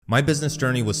My business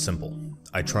journey was simple.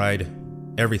 I tried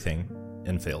everything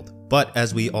and failed. But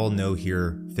as we all know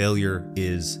here, failure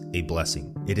is a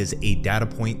blessing. It is a data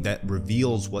point that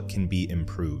reveals what can be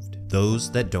improved.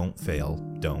 Those that don't fail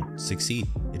don't succeed.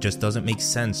 It just doesn't make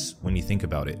sense when you think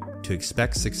about it. To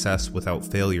expect success without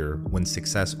failure when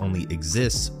success only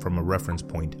exists from a reference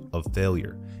point of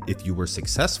failure. If you were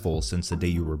successful since the day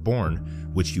you were born,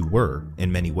 which you were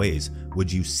in many ways, would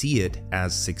you see it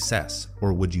as success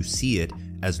or would you see it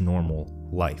as normal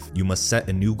life? You must set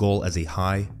a new goal as a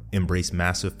high, embrace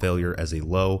massive failure as a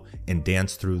low, and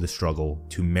dance through the struggle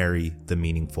to marry the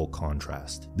meaningful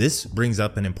contrast. This brings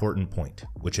up an important point,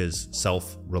 which is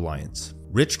self-reliance.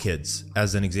 Rich kids,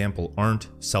 as an example, aren't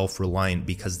self-reliant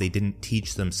because they didn't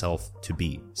teach themselves to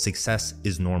be. Success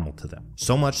is normal to them.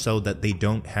 So much so that they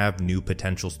don't have new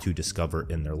potentials to discover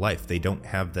in their life. They don't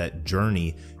have that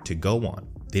journey to go on.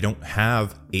 They don't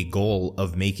have a goal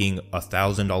of making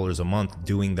 $1,000 a month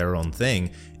doing their own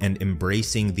thing and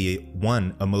embracing the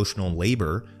emotional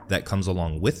labor that comes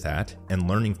along with that and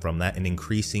learning from that and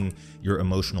increasing your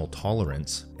emotional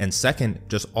tolerance. And second,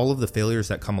 just all of the failures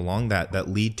that come along that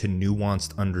lead to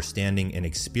nuanced understanding and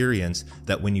experience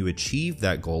that when you achieve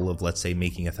that goal of, let's say,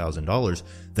 making $1,000,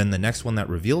 then the next one that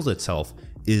reveals itself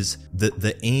is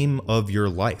the aim of your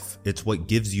life. It's what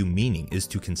gives you meaning, is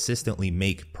to consistently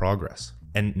make progress.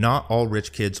 And not all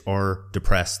rich kids are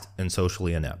depressed and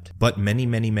socially inept, but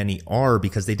many are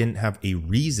because they didn't have a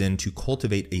reason to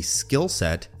cultivate a skill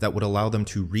set that would allow them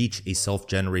to reach a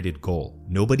self-generated goal.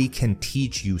 Nobody can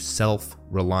teach you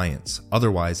self-reliance.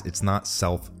 Otherwise, it's not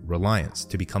self-reliance.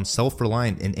 To become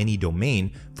self-reliant in any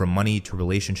domain, from money to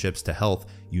relationships to health,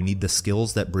 you need the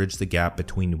skills that bridge the gap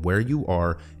between where you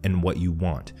are and what you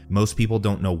want. Most people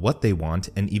don't know what they want,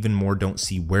 and even more don't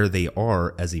see where they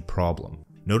are as a problem.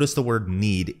 Notice the word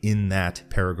need in that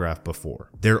paragraph before.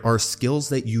 There are skills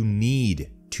that you need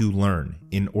to learn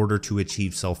in order to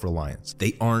achieve self-reliance.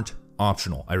 They aren't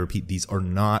optional. I repeat, these are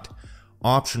not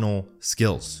optional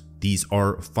skills. These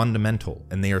are fundamental,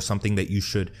 and they are something that you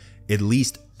should at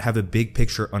least have a big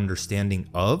picture understanding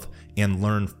of and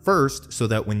learn first, so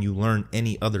that when you learn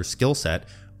any other skill set,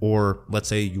 or let's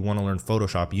say you want to learn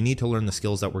Photoshop, you need to learn the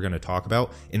skills that we're going to talk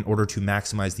about in order to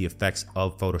maximize the effects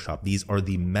of Photoshop. These are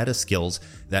the meta skills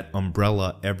that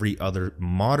umbrella every other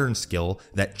modern skill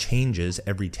that changes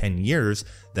every 10 years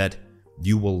that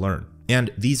you will learn.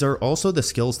 And these are also the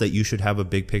skills that you should have a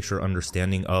big picture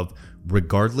understanding of,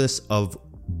 regardless of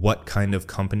what kind of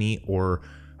company or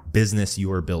business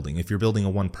you are building. If you're building a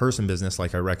one-person business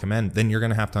like I recommend, then you're going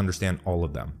to have to understand all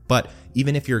of them. But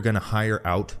even if you're going to hire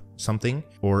out something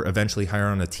or eventually hire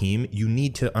on a team, you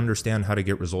need to understand how to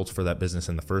get results for that business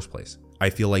in the first place.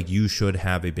 I feel like you should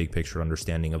have a big picture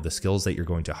understanding of the skills that you're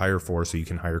going to hire for so you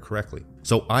can hire correctly.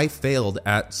 So I failed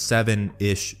at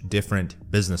 7-ish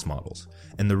different business models.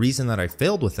 And the reason that I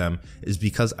failed with them is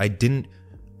because I didn't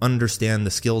understand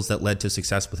the skills that led to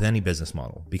success with any business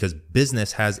model, because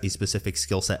business has a specific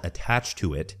skill set attached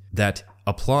to it that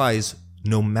applies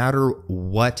no matter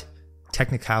what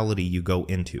technicality you go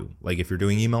into. Like if you're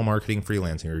doing email marketing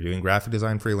freelancing, or you're doing graphic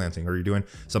design freelancing, or you're doing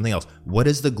something else, what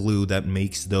is the glue that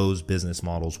makes those business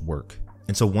models work?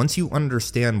 And so once you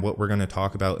understand what we're going to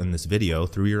talk about in this video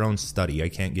through your own study, I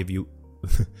can't give you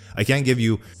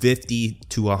 50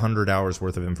 to 100 hours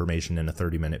worth of information in a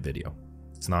 30-minute video.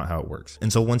 It's not how it works.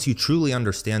 And so once you truly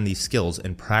understand these skills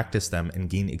and practice them and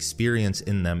gain experience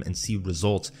in them and see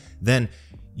results, then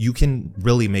you can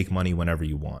really make money whenever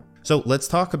you want. So let's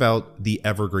talk about the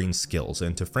evergreen skills.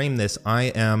 And to frame this, I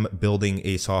am building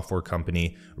a software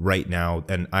company right now,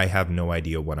 and I have no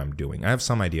idea what I'm doing. I have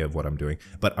some idea of what I'm doing,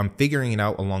 but I'm figuring it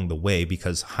out along the way,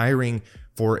 because hiring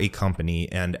for a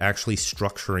company and actually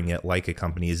structuring it like a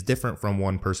company is different from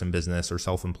one-person business or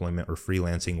self-employment or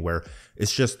freelancing, where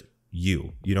it's just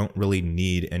you don't really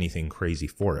need anything crazy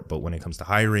for it. But when it comes to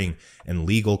hiring and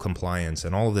legal compliance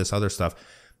and all of this other stuff,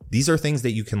 these are things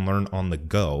that you can learn on the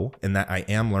go, and that I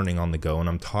am learning on the go, and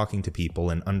I'm talking to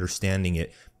people and understanding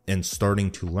it and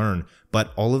starting to learn.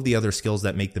 But all of the other skills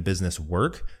that make the business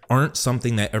work aren't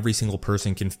something that every single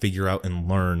person can figure out and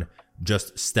learn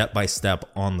just step by step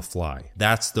on the fly.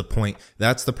 That's the point.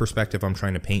 That's the perspective I'm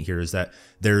trying to paint here, is that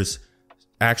there's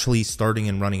actually starting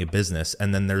and running a business,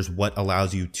 and then there's what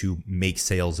allows you to make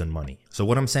sales and money. So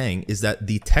what I'm saying is that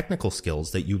the technical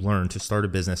skills that you learn to start a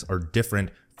business are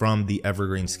different from the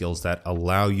evergreen skills that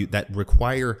that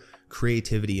require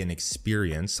creativity and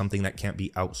experience, something that can't be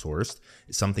outsourced,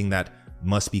 something that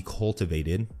must be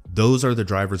cultivated Those are the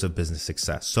drivers of business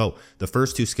success. So the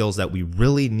first two skills that we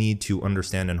really need to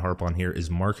understand and harp on here is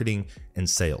marketing and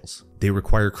sales. They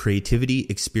require creativity,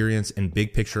 experience, and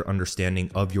big picture understanding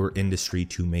of your industry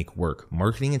to make work.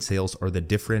 Marketing and sales are the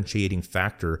differentiating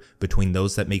factor between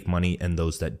those that make money and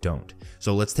those that don't.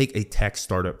 So let's take a tech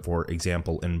startup, for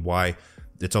example, and why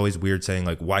it's always weird saying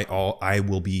like why I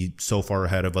will be so far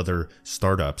ahead of other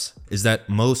startups is that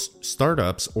most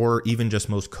startups, or even just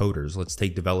most coders, let's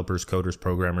take developers, coders,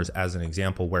 programmers as an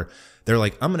example, where they're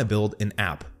like, I'm going to build an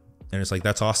app. And it's like,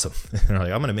 that's awesome. And they're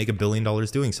like, I'm going to make $1 billion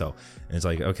doing so. And it's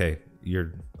like, okay,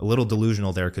 you're a little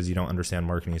delusional there because you don't understand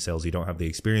marketing and sales. You don't have the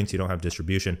experience. You don't have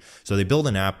distribution. So they build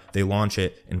an app, they launch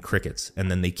it, and crickets.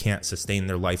 And then they can't sustain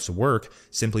their life's work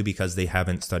simply because they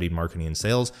haven't studied marketing and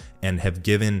sales and have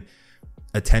given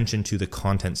attention to the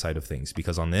content side of things,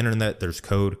 because on the internet there's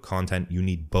code, content. You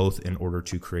need both in order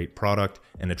to create product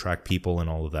and attract people and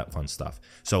all of that fun stuff.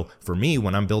 So for me,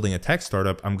 when I'm building a tech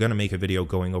startup, I'm going to make a video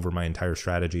going over my entire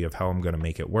strategy of how I'm going to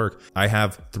make it work. I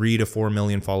have 3 to 4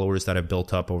 million followers that I've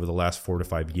built up over the last 4 to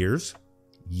 5 years.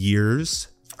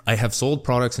 I have sold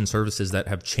products and services that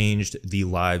have changed the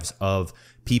lives of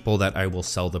people that I will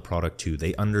sell the product to.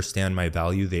 They understand my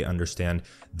value. They understand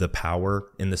the power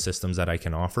in the systems that I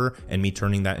can offer, and me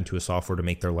turning that into a software to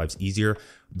make their lives easier.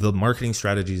 The marketing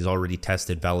strategy is already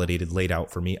tested, validated, laid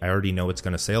out for me. I already know it's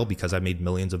going to sell because I made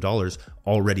millions of dollars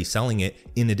already selling it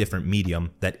in a different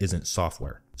medium that isn't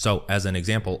software. So as an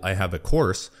example, I have a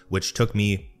course which took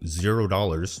me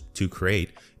 $0 to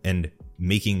create and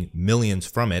making millions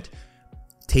from it,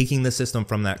 taking the system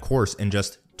from that course and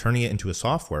just turning it into a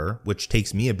software, which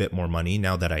takes me a bit more money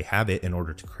now that I have it in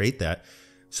order to create that.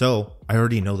 So I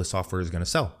already know the software is going to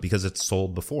sell because it's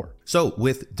sold before. So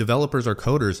with developers or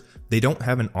coders, they don't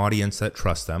have an audience that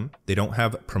trusts them. They don't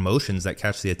have promotions that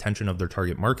catch the attention of their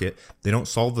target market. They don't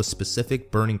solve a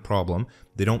specific burning problem.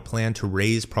 They don't plan to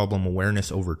raise problem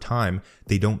awareness over time.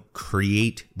 They don't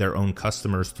create their own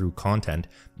customers through content.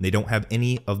 They don't have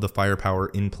any of the firepower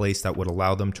in place that would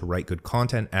allow them to write good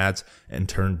content ads and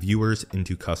turn viewers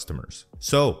into customers.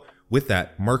 So with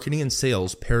that, marketing and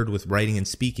sales paired with writing and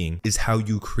speaking is how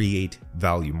you create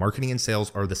value. Marketing and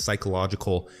sales are the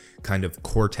psychological kind of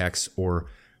cortex or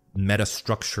meta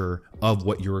structure of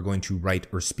what you are going to write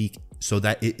or speak so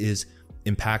that it is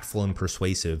impactful and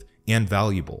persuasive and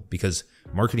valuable, because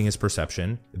marketing is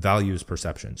perception, value is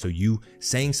perception. So you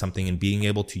saying something and being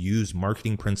able to use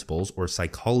marketing principles or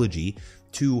psychology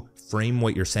to frame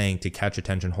what you're saying, to catch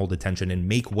attention, hold attention, and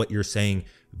make what you're saying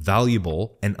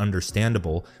valuable and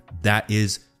understandable, that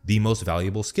is the most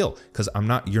valuable skill. Because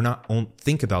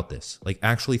think about this, like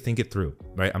actually think it through,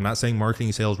 right? I'm not saying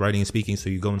marketing, sales, writing, and speaking so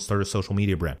you go and start a social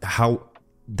media brand. How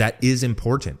that is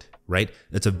important, right?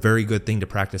 That's a very good thing to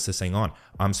practice this thing on.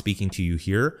 I'm speaking to you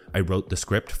here. I wrote the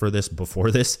script for this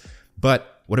before this,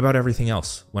 but what about everything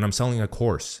else? When I'm selling a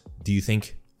course, do you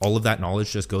think all of that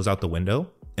knowledge just goes out the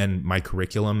window and my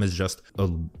curriculum is just a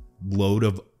load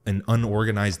of an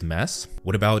unorganized mess?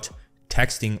 What about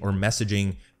texting or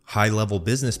messaging high-level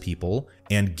business people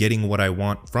and getting what I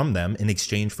want from them in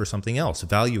exchange for something else,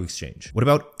 value exchange? What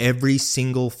about every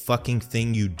single fucking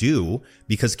thing you do?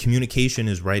 Because communication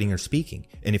is writing or speaking.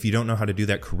 And if you don't know how to do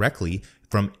that correctly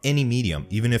from any medium,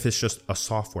 even if it's just a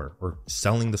software or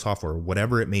selling the software or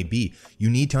whatever it may be, you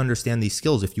need to understand these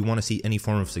skills if you want to see any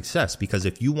form of success. Because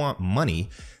if you want money,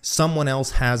 someone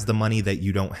else has the money that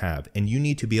you don't have, and you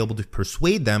need to be able to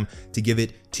persuade them to give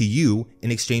it to you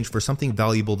in exchange for something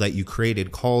valuable that you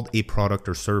created called a product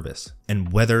or service.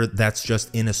 And whether that's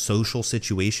just in a social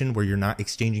situation where you're not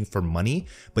exchanging for money,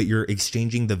 but you're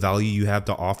exchanging the value you have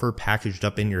to offer packaged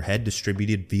up in your head,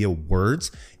 distributed via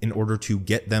words in order to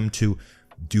get them to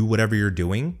do whatever you're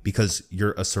doing because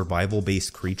you're a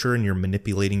survival-based creature and you're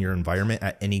manipulating your environment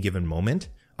at any given moment.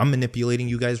 I'm manipulating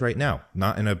you guys right now,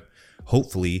 not in a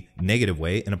hopefully negative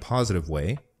way, in a positive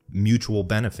way, mutual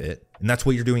benefit. And that's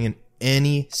what you're doing in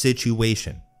any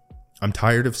situation. I'm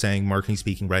tired of saying marketing,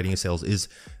 speaking, writing, and sales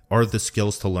are the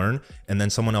skills to learn. And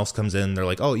then someone else comes in, they're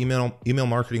like, oh, email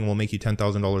marketing will make you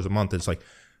 $10,000 a month. It's like,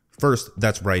 first,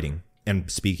 that's writing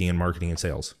and speaking and marketing and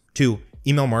sales. 2,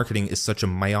 email marketing is such a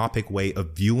myopic way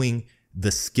of viewing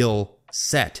the skill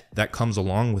set that comes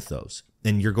along with those.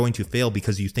 And you're going to fail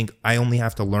because you think I only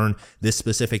have to learn this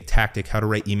specific tactic, how to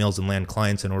write emails and land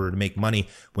clients in order to make money,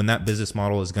 when that business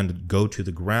model is going to go to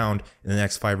the ground in the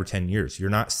next 5 or 10 years. You're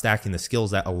not stacking the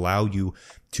skills that allow you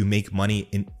to make money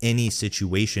in any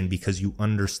situation because you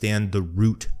understand the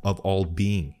root of all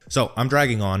being. So I'm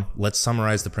dragging on. Let's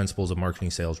summarize the principles of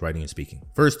marketing, sales, writing, and speaking.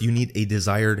 First, you need a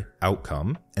desired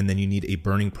outcome, and then you need a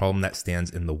burning problem that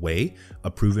stands in the way,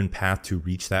 a proven path to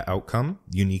reach that outcome,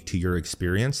 unique to your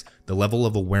experience, the level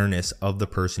of awareness of the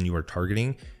person you are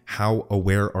targeting, how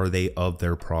aware are they of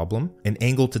their problem, an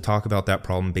angle to talk about that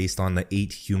problem based on the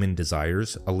 8 human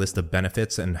desires, a list of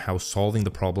benefits and how solving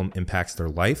the problem impacts their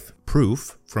life,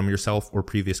 proof from yourself or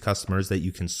previous customers that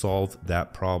you can solve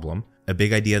that problem, a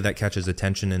big idea that catches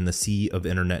attention in the sea of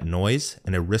internet noise,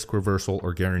 and a risk reversal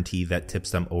or guarantee that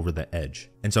tips them over the edge.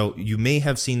 And so you may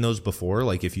have seen those before,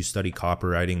 like if you study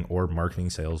copywriting or marketing,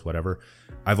 sales, whatever.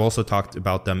 I've also talked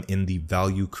about them in the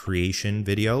value creation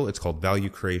video. It's called Value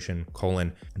Creation,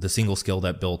 the single skill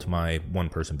that built my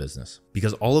one-person business.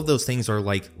 Because all of those things are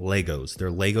like Legos.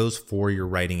 They're Legos for your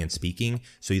writing and speaking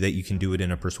so that you can do it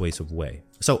in a persuasive way.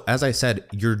 So as I said,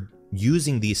 you're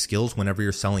using these skills whenever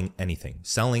you're selling anything.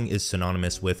 Selling is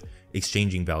synonymous with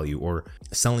exchanging value or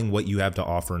selling what you have to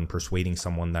offer and persuading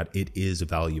someone that it is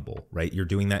valuable, right? You're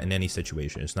doing that in any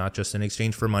situation. It's not just in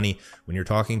exchange for money. When you're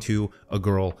talking to a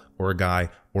girl or a guy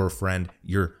or a friend,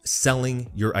 you're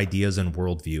selling your ideas and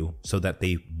worldview so that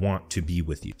they want to be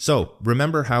with you. So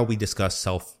remember how we discussed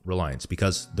self-reliance,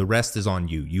 because the rest is on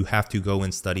you. You have to go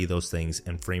and study those things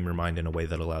and frame your mind in a way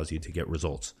that allows you to get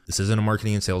results. This isn't a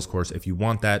marketing and sales course. If you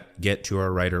want that, get to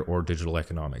our writer or digital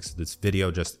economics. This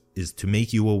video just is to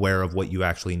make you aware of what you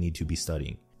actually need to be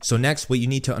studying. So next, what you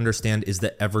need to understand is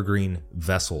the evergreen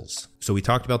vessels. So we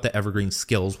talked about the evergreen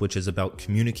skills, which is about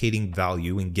communicating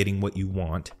value and getting what you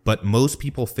want. But most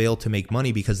people fail to make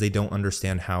money because they don't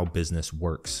understand how business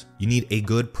works. You need a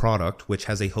good product, which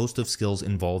has a host of skills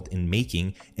involved in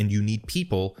making, and you need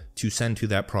people to send to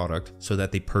that product so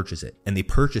that they purchase it. And they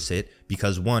purchase it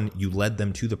because, one, you led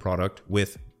them to the product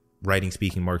with writing,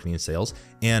 speaking, marketing, and sales.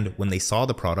 And when they saw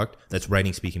the product, that's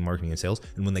writing, speaking, marketing, and sales.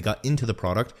 And when they got into the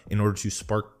product, in order to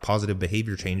spark positive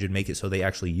behavior change and make it so they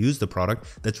actually use the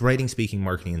product, that's writing, speaking,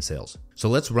 marketing, and sales. So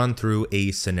let's run through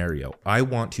a scenario. I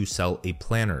want to sell a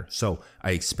planner. So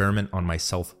I experiment on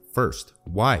myself first.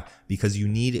 Why? Because you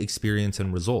need experience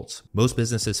and results. Most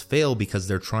businesses fail because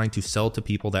they're trying to sell to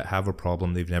people that have a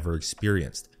problem they've never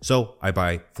experienced. So I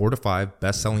buy 4 to 5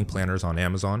 best-selling planners on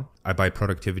Amazon. I buy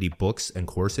productivity books and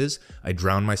courses. I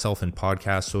drown myself in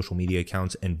podcasts, social media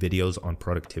accounts, and videos on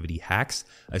productivity hacks.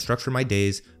 I structure my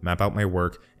days, map out my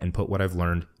work, and put what I've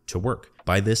learned to work.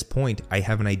 By this point, I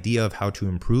have an idea of how to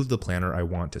improve the planner I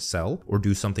want to sell or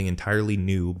do something entirely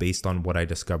new based on what I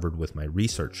discovered with my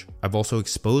research. I've also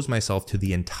exposed myself to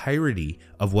the entirety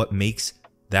of what makes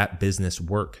that business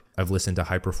work. I've listened to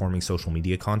high-performing social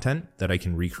media content that I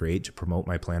can recreate to promote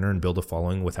my planner and build a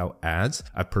following without ads.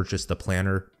 I've purchased the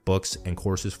planner, books, and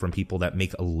courses from people that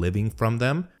make a living from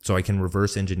them so I can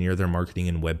reverse engineer their marketing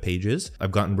and web pages.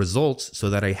 I've gotten results so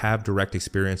that I have direct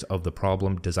experience of the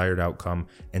problem, desired outcome,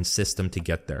 and system to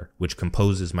get there, which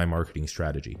composes my marketing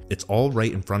strategy. It's all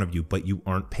right in front of you, but you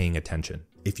aren't paying attention.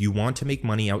 If you want to make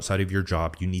money outside of your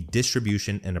job, you need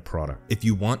distribution and a product. If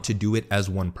you want to do it as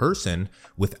one person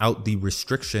without the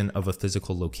restriction of a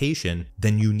physical location,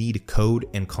 then you need code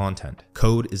and content.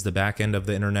 Code is the back end of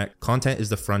the internet. Content is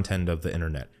the front end of the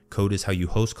internet. Code is how you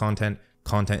host content.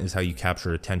 Content is how you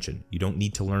capture attention. You don't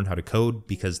need to learn how to code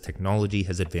because technology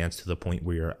has advanced to the point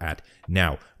where you're at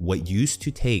now. What used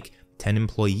to take 10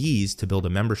 employees to build a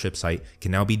membership site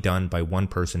can now be done by one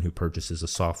person who purchases a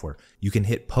software. You can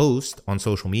hit post on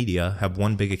social media, have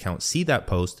one big account see that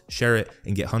post, share it,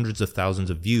 and get hundreds of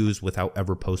thousands of views without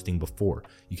ever posting before.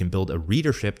 You can build a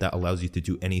readership that allows you to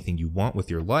do anything you want with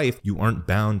your life. You aren't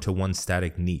bound to one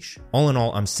static niche. All in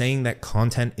all, I'm saying that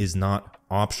content is not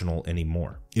optional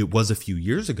anymore. It was a few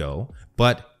years ago,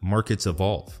 but markets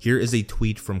evolve. Here is a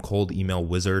tweet from Cold Email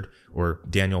Wizard, or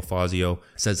Daniel Fazio. It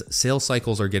says, sales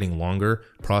cycles are getting longer.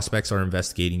 Prospects are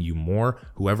investigating you more.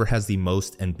 Whoever has the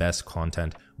most and best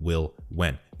content will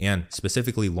win. And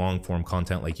specifically long form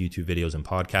content like YouTube videos and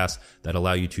podcasts that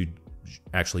allow you to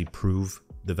actually prove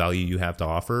the value you have to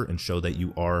offer and show that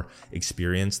you are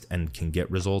experienced and can get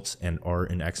results and are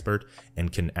an expert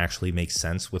and can actually make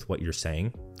sense with what you're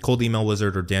saying. Cold Email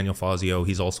Wizard, or Daniel Fazio,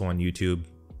 he's also on YouTube.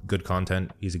 Good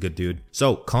content. He's a good dude.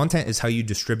 So content is how you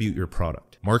distribute your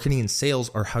product. Marketing and sales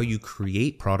are how you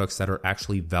create products that are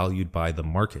actually valued by the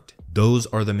market. Those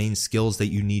are the main skills that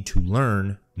you need to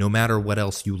learn no matter what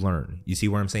else you learn. You see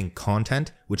where I'm saying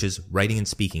content, which is writing and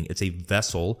speaking. It's a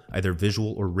vessel, either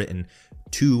visual or written,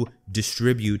 to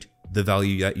distribute the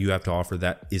value that you have to offer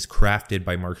that is crafted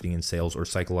by marketing and sales or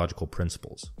psychological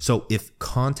principles. So if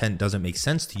content doesn't make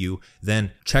sense to you,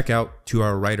 then check out 2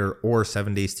 Hour Writer or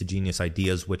 7 Days to Genius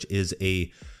Ideas, which is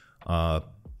a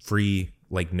free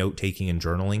like note-taking and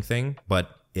journaling thing,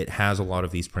 but it has a lot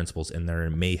of these principles in there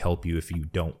and may help you if you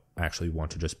don't actually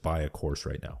want to just buy a course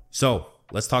right now. So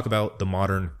let's talk about the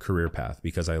modern career path,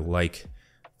 because I like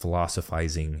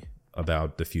philosophizing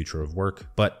about the future of work.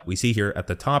 But we see here at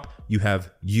the top, you have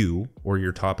you, or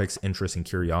your topics, interests, and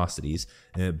curiosities,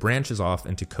 and it branches off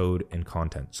into code and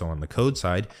content. So on the code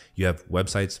side, you have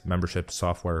websites, memberships,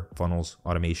 software, funnels,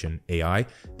 automation, AI.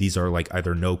 These are like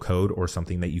either no code or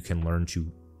something that you can learn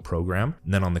to program.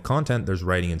 And then on the content, there's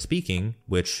writing and speaking,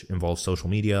 which involves social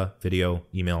media, video,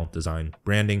 email, design,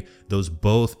 branding. Those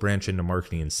both branch into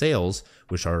marketing and sales,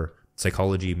 which are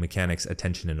psychology, mechanics,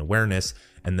 attention, and awareness.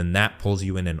 And then that pulls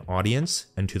you in an audience,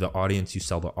 and to the audience you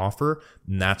sell the offer,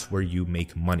 and that's where you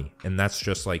make money. And that's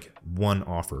just like one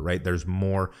offer, right? There's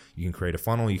more. You can create a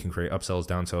funnel, you can create upsells,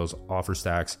 downsells, offer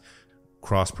stacks,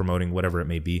 cross promoting, whatever it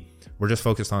may be. We're just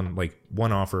focused on like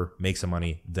one offer, make some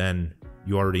money, then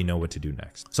you already know what to do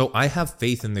next. So I have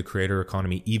faith in the creator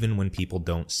economy even when people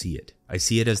don't see it. I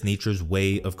see it as nature's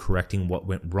way of correcting what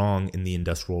went wrong in the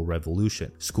Industrial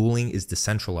Revolution. Schooling is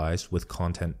decentralized with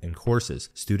content and courses.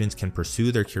 Students can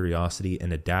pursue their curiosity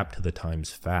and adapt to the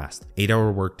times fast.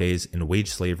 8-hour workdays and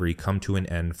wage slavery come to an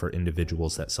end for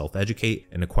individuals that self-educate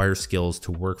and acquire skills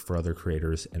to work for other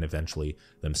creators and eventually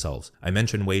themselves. I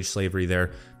mentioned wage slavery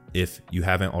there. If you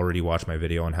haven't already watched my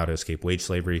video on how to escape wage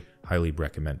slavery, highly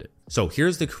recommend it. So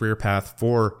here's the career path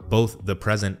for both the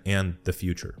present and the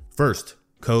future. First,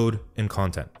 code and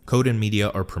content. Code and media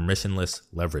are permissionless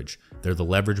leverage. They're the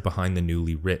leverage behind the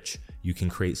newly rich. You can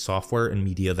create software and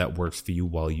media that works for you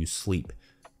while you sleep.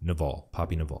 Naval,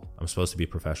 Poppy Naval. I'm supposed to be a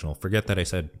professional. Forget that I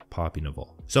said Poppy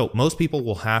Naval. So most people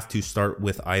will have to start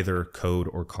with either code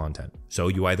or content. So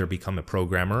you either become a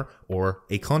programmer or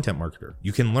a content marketer.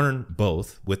 You can learn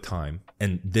both with time.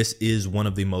 And this is one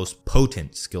of the most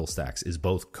potent skill stacks, is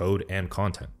both code and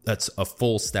content. That's a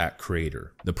full stack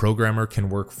creator. The programmer can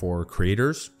work for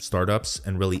creators, startups,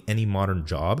 and really any modern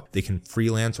job. They can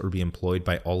freelance or be employed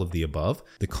by all of the above.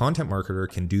 The content marketer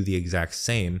can do the exact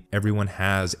same. Everyone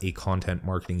has a content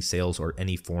marketing, sales, or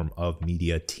any form of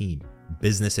media team.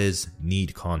 Businesses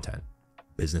need content.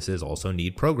 Businesses also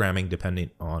need programming depending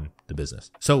on the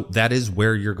business. So that is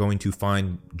where you're going to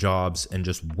find jobs and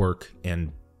just work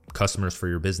and customers for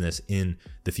your business in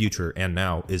the future and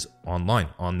now, is online,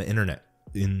 on the internet,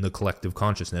 in the collective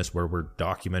consciousness where we're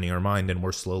documenting our mind and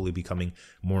we're slowly becoming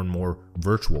more and more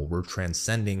virtual. We're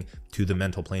transcending to the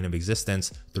mental plane of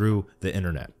existence through the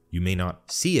internet. You may not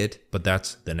see it, but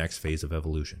that's the next phase of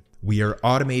evolution. We are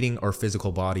automating our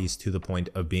physical bodies to the point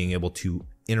of being able to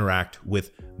interact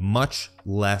with much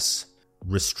less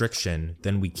restriction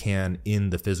than we can in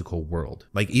the physical world.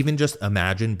 Like, even just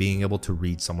imagine being able to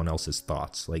read someone else's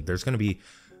thoughts. Like, there's going to be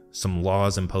some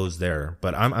laws imposed there,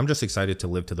 but I'm just excited to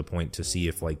live to the point to see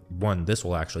if, like, one, this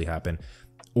will actually happen,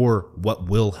 or what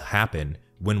will happen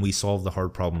when we solve the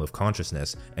hard problem of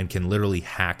consciousness and can literally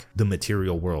hack the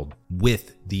material world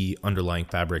with the underlying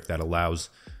fabric that allows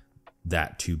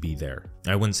that to be there.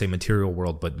 I wouldn't say material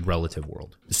world, but relative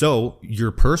world. So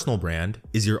your personal brand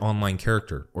is your online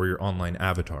character or your online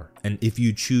avatar. And if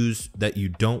you choose that you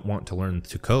don't want to learn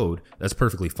to code, that's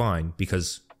perfectly fine,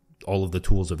 because all of the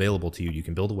tools available to you, you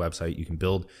can build a website, you can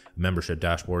build a membership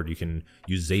dashboard, you can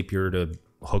use Zapier to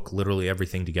hook literally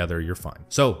everything together, you're fine.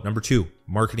 So number 2,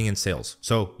 marketing and sales.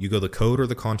 So you go the code or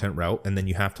the content route, and then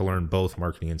you have to learn both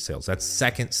marketing and sales. That's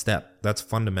second step. That's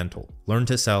fundamental. Learn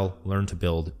to sell, learn to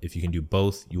build. If you can do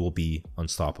both, you will be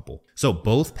unstoppable. So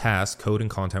both paths, code and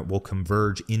content, will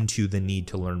converge into the need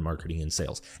to learn marketing and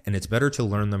sales. And it's better to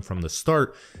learn them from the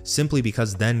start, simply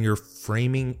because then you're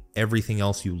framing everything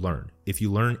else you learn. If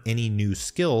you learn any new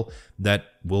skill, that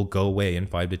will go away in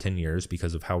 5 to 10 years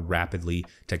because of how rapidly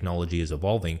technology is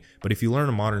evolving. But if you learn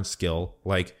a modern skill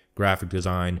like graphic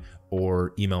design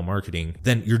or email marketing,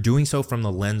 then you're doing so from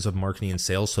the lens of marketing and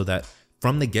sales, so that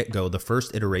from the get-go, the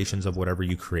first iterations of whatever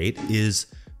you create is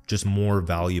just more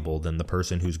valuable than the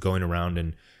person who's going around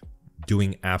and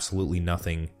doing absolutely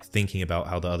nothing, thinking about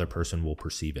how the other person will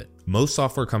perceive it. Most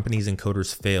software companies and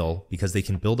coders fail because they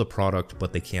can build a product,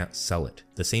 but they can't sell it.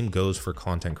 The same goes for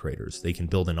content creators. They can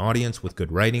build an audience with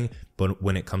good writing, but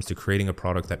when it comes to creating a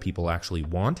product that people actually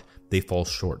want, they fall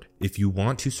short. If you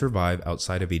want to survive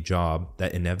outside of a job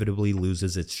that inevitably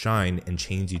loses its shine and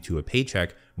chains you to a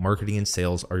paycheck, marketing and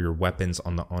sales are your weapons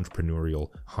on the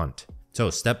entrepreneurial hunt. So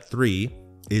step 3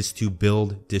 is to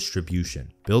build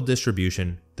distribution. Build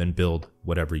distribution, then build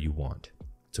whatever you want.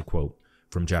 It's a quote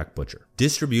from Jack Butcher.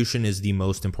 Distribution is the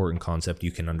most important concept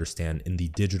you can understand in the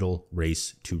digital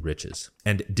race to riches.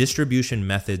 And distribution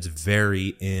methods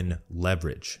vary in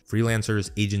leverage.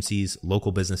 Freelancers, agencies,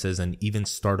 local businesses, and even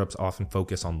startups often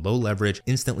focus on low leverage,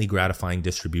 instantly gratifying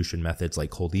distribution methods like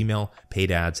cold email, paid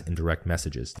ads, and direct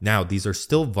messages. Now, these are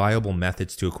still viable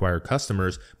methods to acquire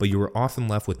customers, but you are often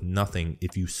left with nothing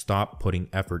if you stop putting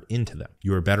effort into them.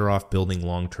 You are better off building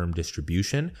long-term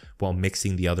distribution while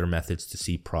mixing the other methods to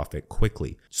see profit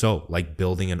quickly. So, like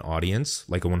building an audience,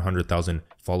 like a 100,000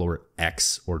 follower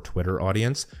X or Twitter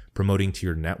audience, promoting to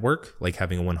your network, like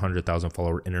having a 100,000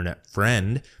 follower internet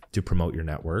friend to promote your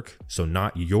network. So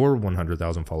not your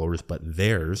 100,000 followers, but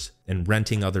theirs, and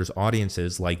renting others'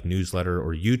 audiences like newsletter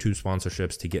or YouTube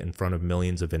sponsorships to get in front of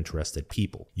millions of interested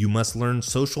people. You must learn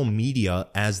social media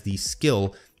as the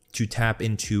skill to tap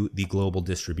into the global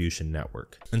distribution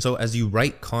network. And so as you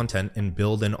write content and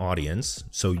build an audience,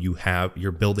 so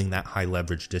you're building that high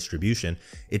leverage distribution,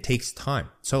 it takes time.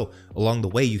 So along the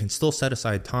way, you can still set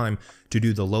aside time to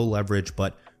do the low leverage,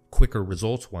 but quicker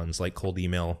results ones like cold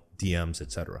email, DMs,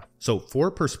 etc. So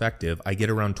for perspective, I get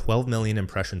around 12 million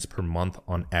impressions per month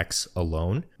on X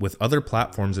alone. With other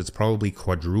platforms, it's probably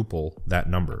quadruple that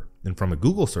number. And from a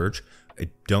Google search, I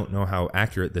don't know how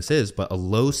accurate this is, but a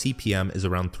low CPM is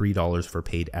around $3 for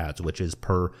paid ads, which is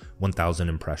per 1,000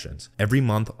 impressions. Every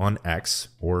month on X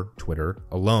or Twitter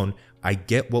alone, I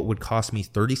get what would cost me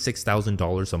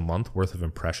 $36,000 a month worth of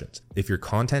impressions. If your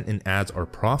content and ads are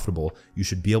profitable, you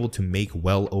should be able to make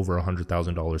well over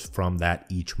 $100,000 from that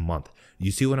each month.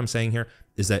 You see what I'm saying here?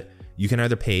 Is that you can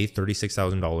either pay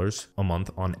 $36,000 a month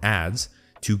on ads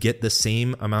to get the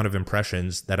same amount of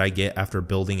impressions that I get after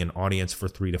building an audience for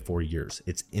 3 to 4 years.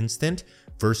 It's instant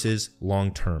versus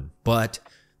long-term, but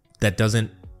that doesn't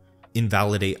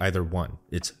invalidate either one.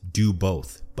 It's do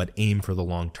both, but aim for the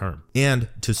long term. And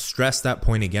to stress that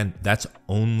point again, that's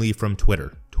only from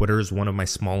Twitter. Twitter is one of my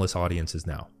smallest audiences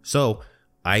now. So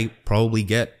I probably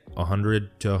get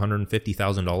 $100,000 to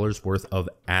 $150,000 worth of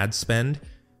ad spend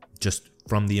just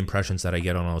from the impressions that I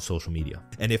get on all social media.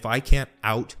 And if I can't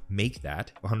make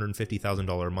that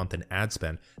 $150,000 a month in ad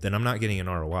spend, then I'm not getting an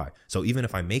ROI. So even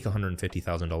if I make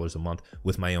 $150,000 a month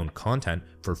with my own content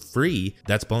for free,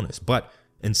 that's bonus.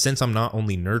 And since I'm not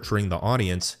only nurturing the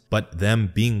audience, but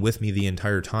them being with me the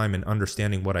entire time and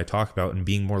understanding what I talk about and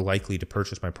being more likely to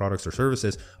purchase my products or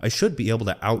services, I should be able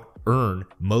to out earn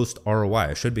most ROI.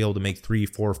 I should be able to make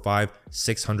 $300,000, $400,000,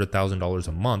 $500,000, $600,000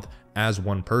 a month as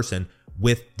one person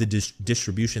with the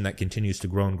distribution that continues to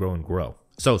grow and grow and grow.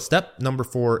 So step number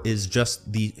 4 is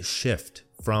just the shift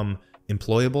from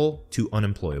employable to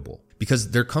unemployable,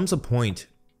 because there comes a point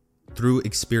through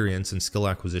experience and skill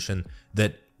acquisition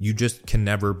that you just can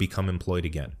never become employed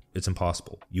again. It's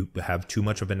impossible. You have too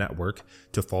much of a network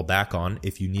to fall back on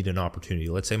if you need an opportunity.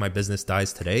 Let's say my business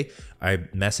dies today. I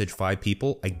message 5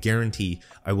 people. I guarantee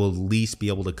I will at least be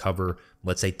able to cover,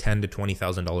 let's say $10,000 to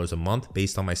 $20,000 a month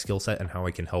based on my skill set and how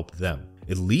I can help them,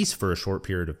 at least for a short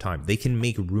period of time. They can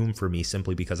make room for me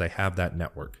simply because I have that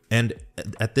network. And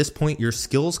at this point, your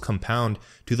skills compound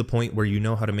to the point where you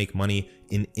know how to make money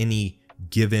in any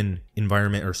given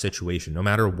environment or situation, no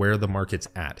matter where the market's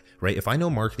at, right? If I know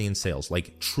marketing and sales,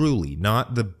 like truly,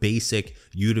 not the basic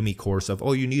Udemy course of,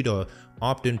 oh, you need a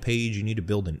opt-in page, you need to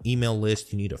build an email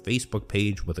list, you need a Facebook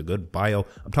page with a good bio.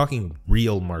 I'm talking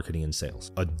real marketing and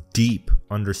sales, a deep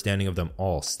understanding of them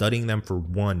all, studying them for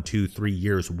 1, 2, 3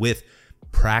 years with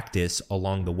practice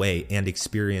along the way and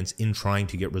experience in trying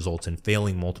to get results and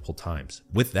failing multiple times.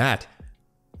 With that,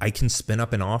 I can spin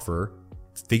up an offer,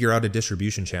 figure out a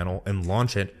distribution channel, and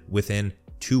launch it within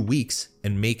 2 weeks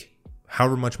and make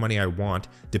however much money I want,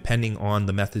 depending on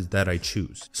the methods that I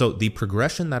choose. So the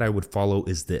progression that I would follow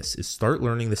is start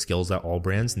learning the skills that all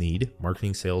brands need: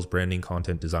 marketing, sales, branding,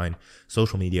 content design,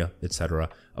 social media, etc.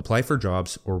 Apply for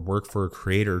jobs or work for a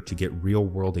creator to get real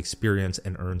world experience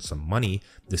and earn some money.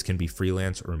 This can be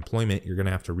freelance or employment. You're going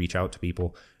to have to reach out to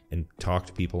people and talk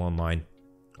to people online.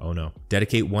 Oh no.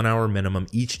 Dedicate 1 hour minimum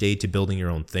each day to building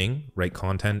your own thing. Write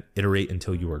content, iterate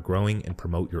until you are growing, and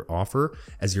promote your offer.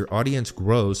 As your audience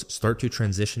grows, start to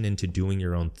transition into doing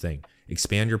your own thing.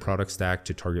 Expand your product stack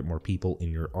to target more people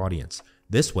in your audience.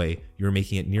 This way, you're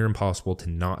making it near impossible to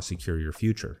not secure your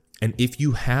future. And if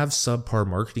you have subpar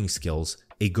marketing skills,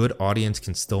 a good audience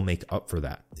can still make up for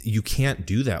that. You can't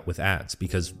do that with ads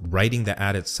because writing the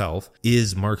ad itself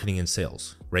is marketing and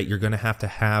sales, right? You're going to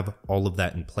have all of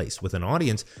that in place. With an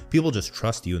audience, people just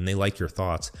trust you and they like your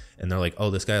thoughts and they're like, oh,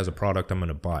 this guy has a product I'm going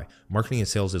to buy. Marketing and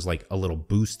sales is like a little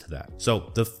boost to that.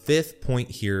 So the 5th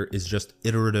point here is just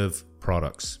iterative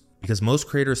products, because most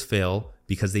creators fail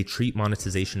because they treat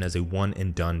monetization as a one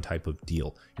and done type of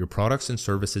deal. Your products and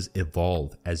services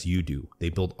evolve as you do. They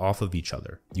build off of each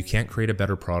other. You can't create a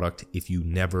better product if you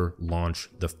never launch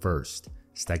the first.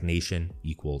 Stagnation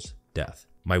equals death.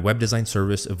 My web design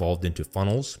service evolved into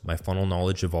funnels. My funnel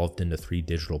knowledge evolved into 3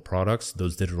 digital products.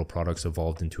 Those digital products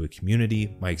evolved into a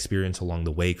community. My experience along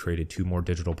the way created 2 more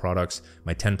digital products.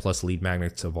 My 10 plus lead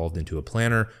magnets evolved into a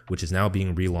planner, which is now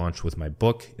being relaunched with my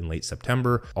book in late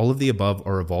September. All of the above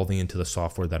are evolving into the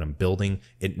software that I'm building.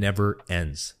 It never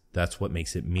ends. That's what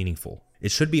makes it meaningful. It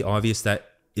should be obvious that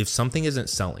if something isn't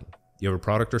selling, you have a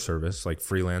product or service like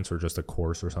freelance or just a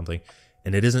course or something,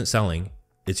 and it isn't selling,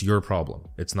 it's your problem.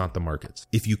 It's not the market's.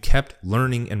 If you kept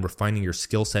learning and refining your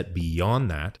skill set beyond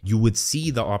that, you would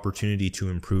see the opportunity to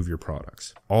improve your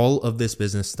products. All of this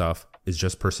business stuff is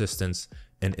just persistence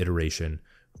and iteration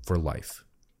for life.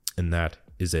 And that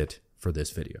is it for this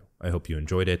video. I hope you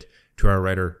enjoyed it. To our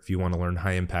writer, if you want to learn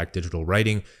high impact digital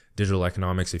writing, digital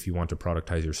economics, if you want to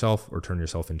productize yourself or turn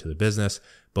yourself into the business,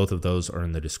 both of those are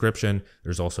in the description.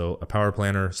 There's also a power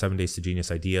planner, 7 Days to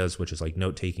Genius Ideas, which is like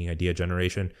note-taking, idea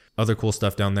generation. Other cool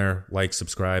stuff down there. Like,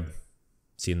 subscribe.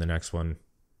 See you in the next one.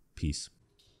 Peace.